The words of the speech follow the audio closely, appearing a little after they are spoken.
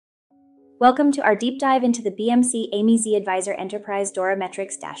Welcome to our deep dive into the BMC Amy zAdviser Enterprise DORA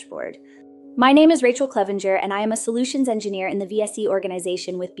Metrics dashboard. My name is Rachel Clevenger, and I am a solutions engineer in the VSE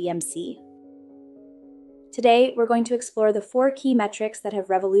organization with BMC. Today, we're going to explore the 4 key metrics that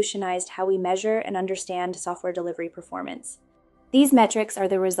have revolutionized how we measure and understand software delivery performance. These metrics are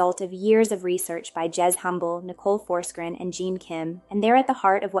the result of years of research by Jez Humble, Nicole Forsgren, and Jean Kim, and they're at the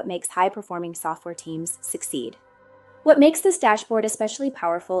heart of what makes high-performing software teams succeed. What makes this dashboard especially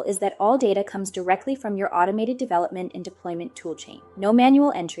powerful is that all data comes directly from your automated development and deployment toolchain. No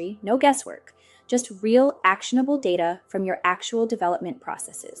manual entry, no guesswork, just real, actionable data from your actual development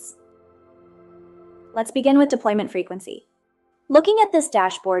processes. Let's begin with deployment frequency. Looking at this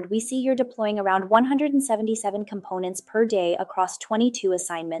dashboard, we see you're deploying around 177 components per day across 22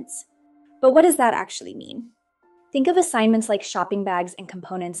 assignments. But what does that actually mean? Think of assignments like shopping bags and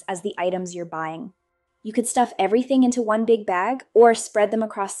components as the items you're buying. You could stuff everything into one big bag or spread them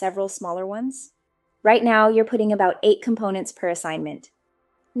across several smaller ones. Right now, you're putting about 8 components per assignment.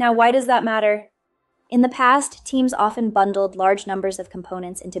 Now, why does that matter? In the past, teams often bundled large numbers of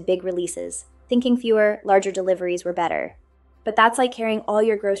components into big releases, thinking fewer, larger deliveries were better. But that's like carrying all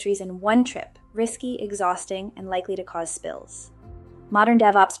your groceries in one trip, risky, exhausting, and likely to cause spills. Modern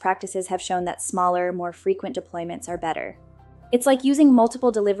DevOps practices have shown that smaller, more frequent deployments are better. It's like using multiple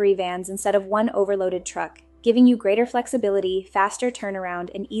delivery vans instead of one overloaded truck, giving you greater flexibility, faster turnaround,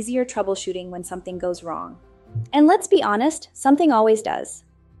 and easier troubleshooting when something goes wrong. And let's be honest, something always does.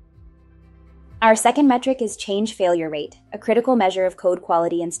 Our second metric is change failure rate, a critical measure of code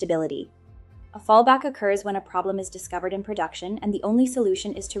quality and stability. A fallback occurs when a problem is discovered in production and the only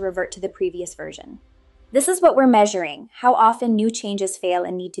solution is to revert to the previous version. This is what we're measuring, how often new changes fail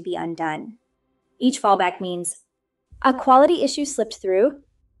and need to be undone. Each fallback means a quality issue slipped through,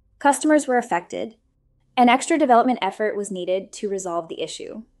 customers were affected, and extra development effort was needed to resolve the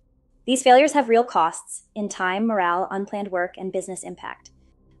issue. These failures have real costs in time, morale, unplanned work, and business impact,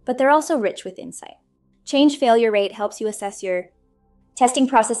 but they're also rich with insight. Change failure rate helps you assess your testing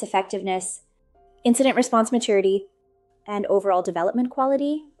process effectiveness, incident response maturity, and overall development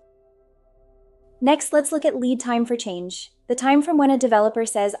quality. Next, let's look at lead time for change, the time from when a developer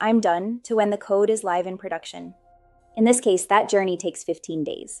says, "I'm done," to when the code is live in production. In this case, that journey takes 15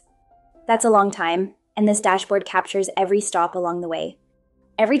 days. That's a long time, and this dashboard captures every stop along the way.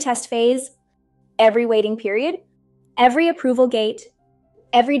 Every test phase, every waiting period, every approval gate,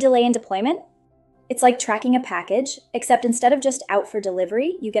 every delay in deployment. It's like tracking a package, except instead of just out for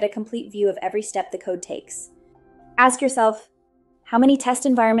delivery, you get a complete view of every step the code takes. Ask yourself, how many test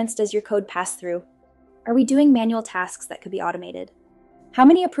environments does your code pass through? Are we doing manual tasks that could be automated? How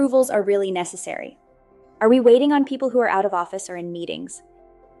many approvals are really necessary? Are we waiting on people who are out of office or in meetings?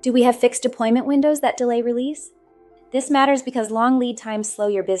 Do we have fixed deployment windows that delay release? This matters because long lead times slow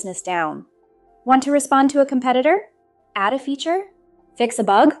your business down. Want to respond to a competitor? Add a feature? Fix a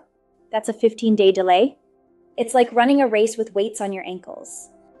bug? That's a 15-day delay. It's like running a race with weights on your ankles.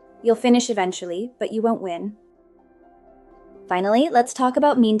 You'll finish eventually, but you won't win. Finally, let's talk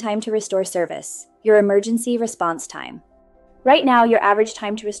about mean time to restore service, your emergency response time. Right now, your average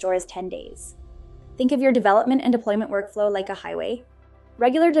time to restore is 10 days. Think of your development and deployment workflow like a highway.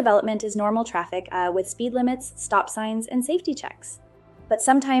 Regular development is normal traffic with speed limits, stop signs, and safety checks. But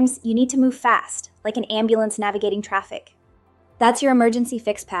sometimes you need to move fast, like an ambulance navigating traffic. That's your emergency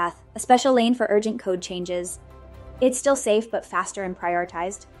fix path, a special lane for urgent code changes. It's still safe but faster and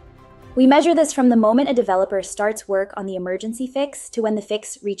prioritized. We measure this from the moment a developer starts work on the emergency fix to when the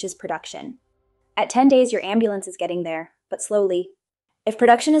fix reaches production. At 10 days, your ambulance is getting there, but slowly. If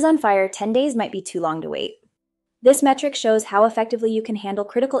production is on fire, 10 days might be too long to wait. This metric shows how effectively you can handle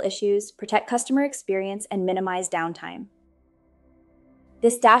critical issues, protect customer experience, and minimize downtime.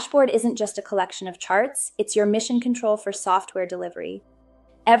 This dashboard isn't just a collection of charts, it's your mission control for software delivery.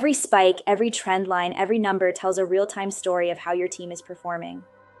 Every spike, every trend line, every number tells a real-time story of how your team is performing.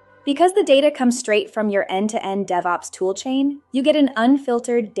 Because the data comes straight from your end-to-end DevOps toolchain, you get an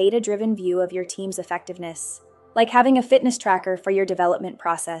unfiltered, data-driven view of your team's effectiveness, like having a fitness tracker for your development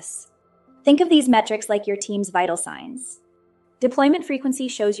process. Think of these metrics like your team's vital signs. Deployment frequency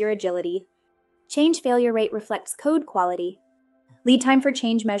shows your agility. Change failure rate reflects code quality. Lead time for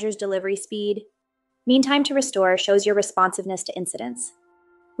change measures delivery speed. Mean time to restore shows your responsiveness to incidents.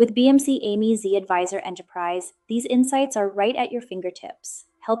 With BMC Amy zAdviser Enterprise, these insights are right at your fingertips,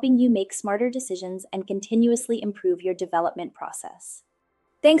 helping you make smarter decisions and continuously improve your development process.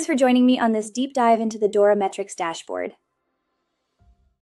 Thanks for joining me on this deep dive into the DORA metrics dashboard.